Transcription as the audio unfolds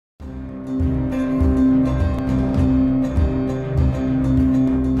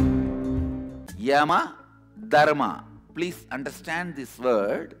Yama, Dharma. Please understand this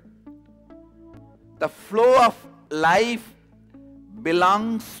word. The flow of life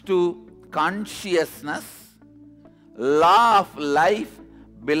belongs to consciousness. Law of life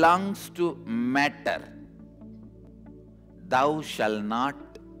belongs to matter. Thou shalt not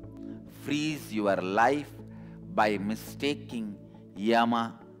freeze your life by mistaking Yama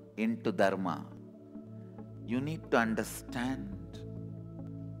into Dharma. You need to understand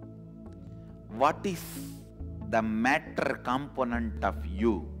what is the matter component of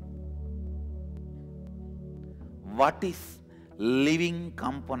you. What is living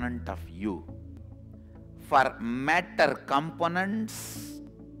component of you? For matter components,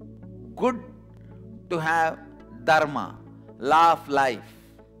 good to have Dharma, law of life.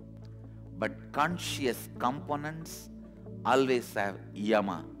 But conscious components always have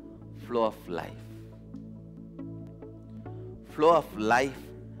Yama, flow of life. Flow of life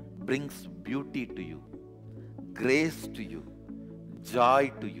brings beauty to you, grace to you,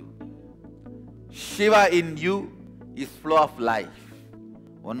 joy to you. Shiva in you is flow of life.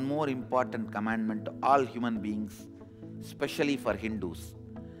 One more important commandment to all human beings, especially for Hindus.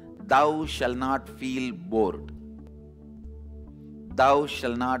 Thou shalt not feel bored. Thou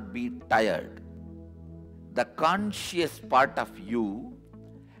shalt not be tired. The conscious part of you,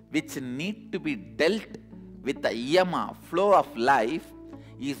 which need to be dealt with the Yama, flow of life,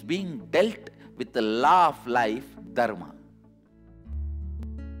 is being dealt with the law of life, Dharma.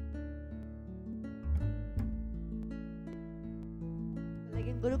 Like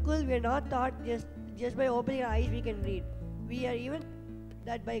in Gurukul, we are not taught just by opening our eyes we can read. We are even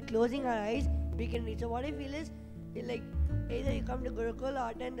that by closing our eyes we can read. So what I feel is, like, either you come to Gurukul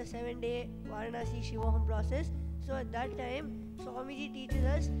or attend the 7-day Paramashivoham process. So at that time, Swamiji teaches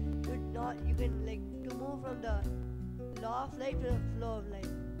us to move from the law of life to the flow of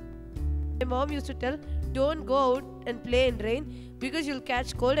life. My mom used to tell, don't go out and play in rain because you'll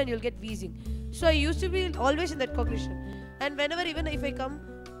catch cold and you'll get wheezing. So I used to be always in that cognition. And whenever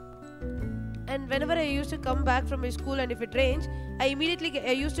I used to come back from my school and if it rains, I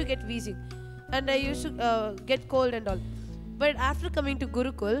used to get wheezing. And I used to get cold and all. But after coming to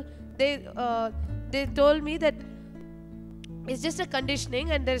Gurukul, they told me that it's just a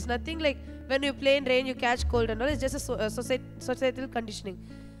conditioning and there's nothing like when you play in rain you catch cold and all. It's just a societal conditioning.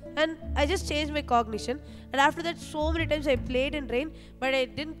 And I just changed my cognition. And after that, so many times I played in rain, but I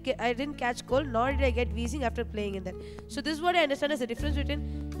didn't catch cold, nor did I get wheezing after playing in that. So this is what I understand as the difference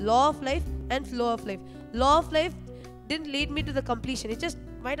between law of life and flow of life. Law of life didn't lead me to the completion. It just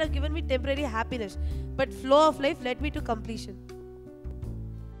might have given me temporary happiness. But flow of life led me to completion.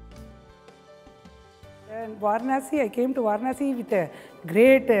 In Varanasi, I came to Varanasi with a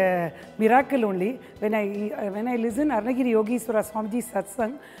great miracle only. When I listened Arunagiri Yogeshwara Swamiji's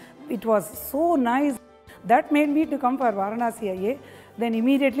satsang, it was so nice. That made me to come for Varanasi. Then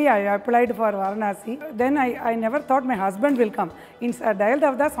immediately I applied for Varanasi. Then I never thought my husband will come. In Dayal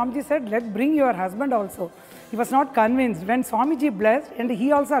Davda, Swamiji said, bring your husband also. He was not convinced. When Swamiji blessed, and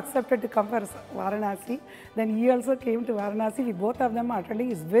he also accepted to come for Varanasi, then he also came to Varanasi. We both of them are attending.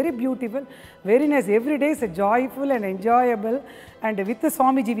 It's very beautiful, very nice. Every day is joyful and enjoyable. And with the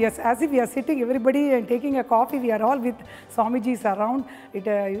Swamiji, we are, as if we are sitting, everybody and taking a coffee. We are all with Swamijis around.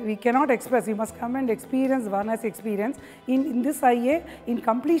 We cannot express. You must come and experience Varanasi experience. In this IA, in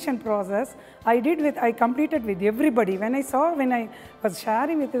completion process, I completed with everybody. When I was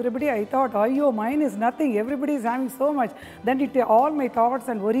sharing with everybody, I thought, oh, mine is nothing. Everybody is having so much. Then all my thoughts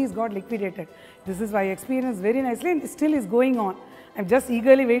and worries got liquidated. This is why I experienced very nicely and still is going on. I'm just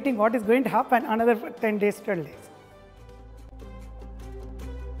eagerly waiting what is going to happen another 10 days, 12 days.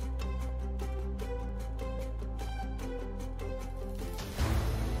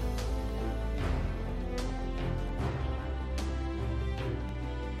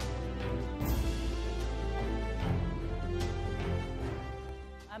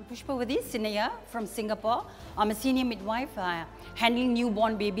 Pushpavati Sinaya from Singapore. I'm a senior midwife handling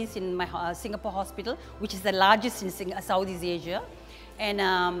newborn babies in my Singapore hospital, which is the largest in Southeast Asia, and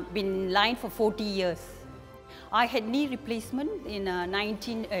been in line for 40 years. I had knee replacement in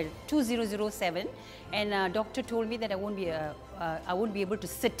 2007, and doctor told me that I won't be able to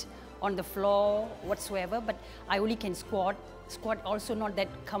sit on the floor whatsoever, but I only can squat also not that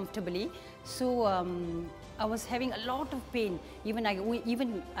comfortably. So I was having a lot of pain.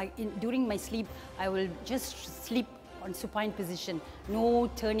 During my sleep, I will just sleep on supine position,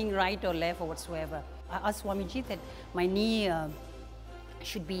 no turning right or left or whatsoever. I asked Swamiji that my knee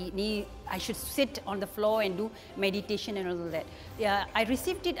I should sit on the floor and do meditation and all of that. Yeah, I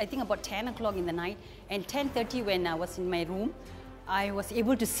received it, I think about 10 o'clock in the night, and 10:30 when I was in my room, I was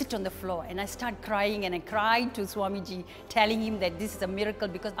able to sit on the floor, and I started crying, and I cried to Swamiji, telling him that this is a miracle,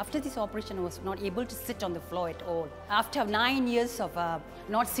 because after this operation I was not able to sit on the floor at all. After 9 years of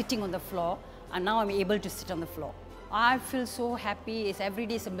not sitting on the floor, and now I'm able to sit on the floor. I feel so happy. Every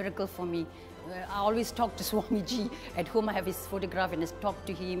day is a miracle for me. I always talk to Swamiji. At home I have his photograph and I talk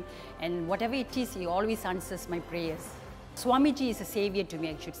to him, and whatever it is, he always answers my prayers. Swamiji is a savior to me,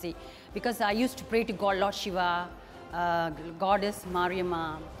 I should say, because I used to pray to God, Lord Shiva, Goddess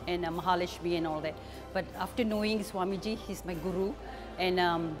Mariamma, and Mahalakshmi and all that. But after knowing Swamiji, he's my guru, and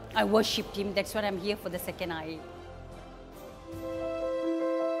I worshipped him. That's why I'm here for the second eye.